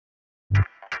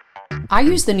I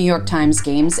use the New York Times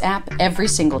Games app every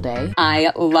single day.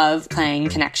 I love playing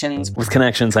Connections. With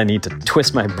Connections, I need to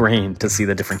twist my brain to see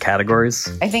the different categories.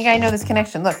 I think I know this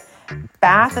connection. Look,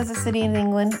 Bath is a city in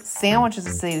England, Sandwich is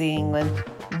a city in England,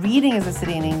 Reading is a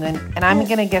city in England, and I'm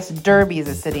going to guess Derby is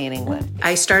a city in England.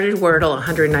 I started Wordle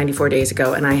 194 days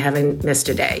ago, and I haven't missed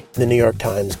a day. The New York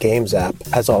Times Games app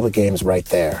has all the games right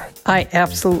there. I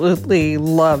absolutely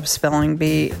love Spelling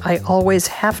Bee. I always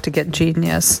have to get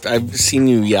Genius. I've seen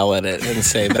you yell at it and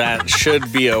say, that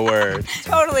should be a word.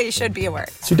 Totally should be a word.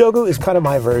 Sudoku is kind of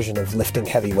my version of lifting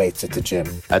heavy weights at the gym.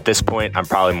 At this point, I'm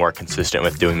probably more consistent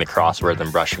with doing the crossword than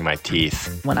brushing my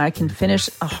teeth. When I can finish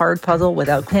a hard puzzle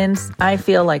without pins, I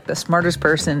feel like the smartest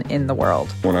person in the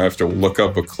world. When I have to look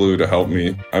up a clue to help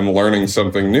me, I'm learning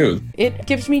something new. It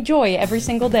gives me joy every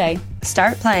single day.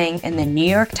 Start playing in the New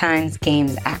York Times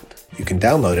Games app. You can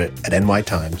download it at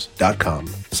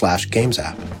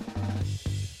nytimes.com/gamesapp.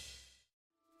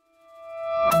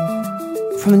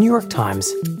 From the New York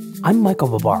Times, I'm Michael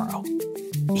Barbaro.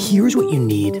 Here's what you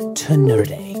need to know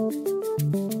today.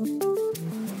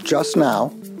 Just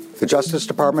now, the Justice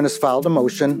Department has filed a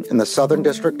motion in the Southern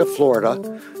District of Florida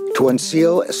to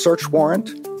unseal a search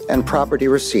warrant and property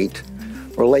receipt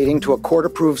relating to a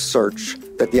court-approved search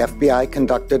that the FBI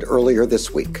conducted earlier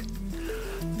this week.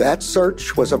 That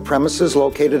search was of premises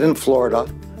located in Florida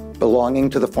belonging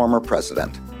to the former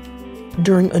president.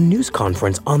 During a news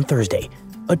conference on Thursday,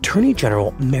 Attorney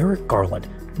General Merrick Garland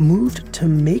moved to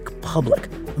make public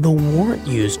the warrant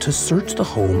used to search the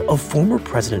home of former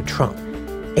President Trump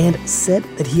and said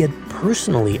that he had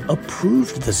personally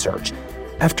approved the search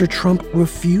after Trump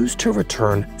refused to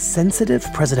return sensitive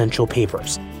presidential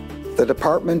papers. The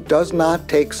department does not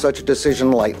take such a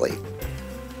decision lightly.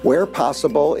 Where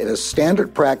possible, it is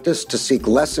standard practice to seek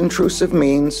less intrusive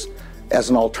means as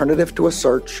an alternative to a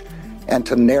search and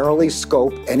to narrowly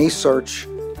scope any search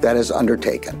that is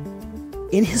undertaken.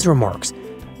 In his remarks,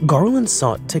 Garland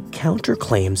sought to counter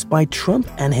claims by Trump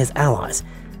and his allies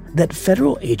that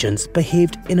federal agents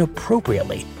behaved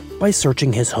inappropriately by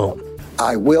searching his home.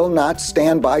 I will not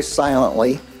stand by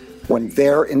silently when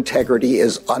their integrity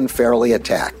is unfairly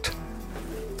attacked.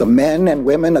 The men and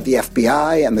women of the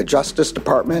FBI and the Justice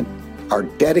Department are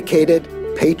dedicated,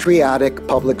 patriotic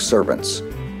public servants.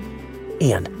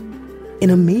 And in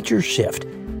a major shift,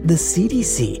 the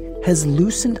CDC has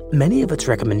loosened many of its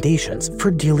recommendations for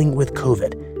dealing with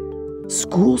COVID.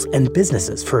 Schools and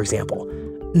businesses, for example,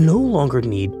 no longer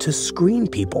need to screen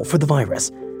people for the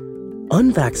virus.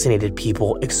 Unvaccinated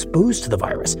people exposed to the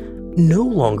virus no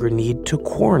longer need to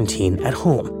quarantine at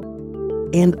home.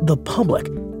 And the public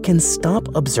can stop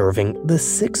observing the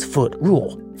 6-foot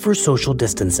rule for social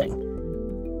distancing.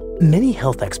 Many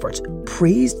health experts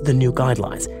praised the new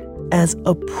guidelines as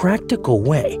a practical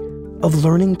way of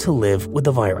learning to live with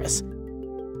the virus.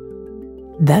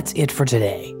 That's it for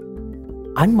today.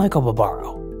 I'm Michael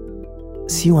Barbaro.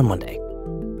 See you on Monday.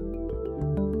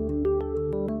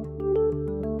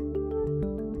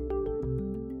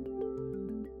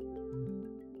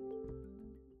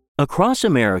 Across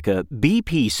America,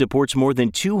 BP supports more than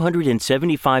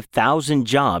 275,000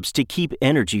 jobs to keep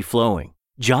energy flowing.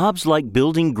 Jobs like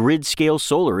building grid-scale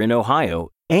solar in Ohio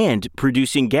and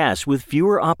producing gas with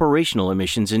fewer operational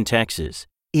emissions in Texas.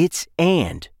 It's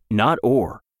and, not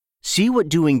or. See what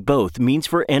doing both means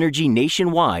for energy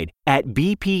nationwide at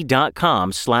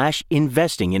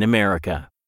bp.com/investing in America.